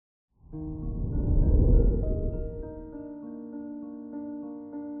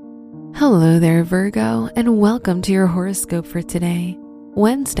Hello there, Virgo, and welcome to your horoscope for today,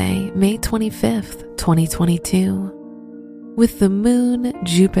 Wednesday, May 25th, 2022. With the Moon,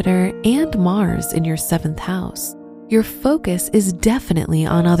 Jupiter, and Mars in your 7th house, your focus is definitely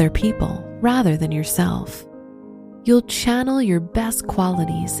on other people rather than yourself. You'll channel your best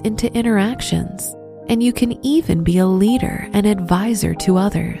qualities into interactions, and you can even be a leader and advisor to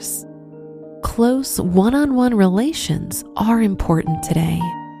others. Close one-on-one relations are important today.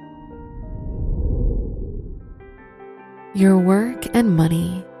 Your work and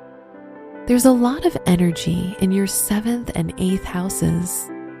money. There's a lot of energy in your 7th and 8th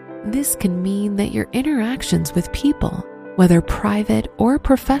houses. This can mean that your interactions with people, whether private or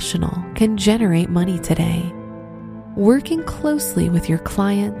professional, can generate money today. Working closely with your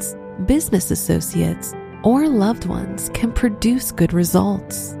clients, business associates, or loved ones can produce good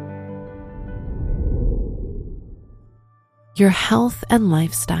results. Your health and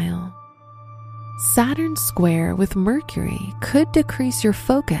lifestyle. Saturn square with Mercury could decrease your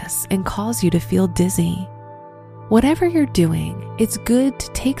focus and cause you to feel dizzy. Whatever you're doing, it's good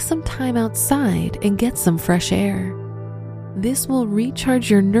to take some time outside and get some fresh air. This will recharge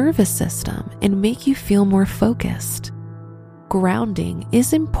your nervous system and make you feel more focused. Grounding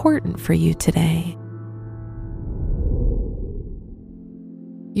is important for you today.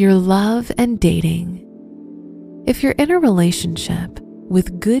 Your love and dating. If you're in a relationship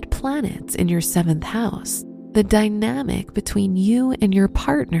with good planets in your 7th house, the dynamic between you and your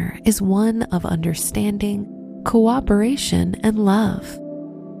partner is one of understanding, cooperation, and love.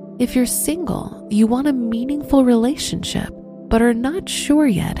 If you're single, you want a meaningful relationship but are not sure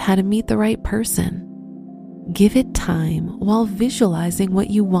yet how to meet the right person. Give it time while visualizing what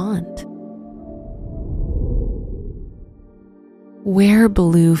you want. Wear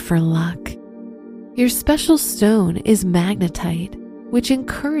blue for luck. Your special stone is magnetite, which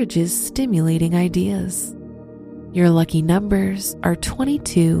encourages stimulating ideas. Your lucky numbers are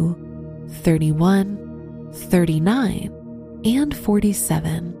 22, 31, 39, and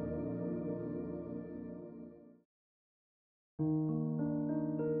 47.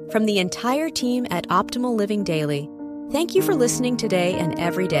 From the entire team at Optimal Living Daily, thank you for listening today and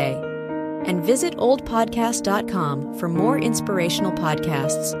every day. And visit oldpodcast.com for more inspirational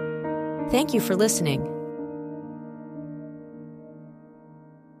podcasts. Thank you for listening.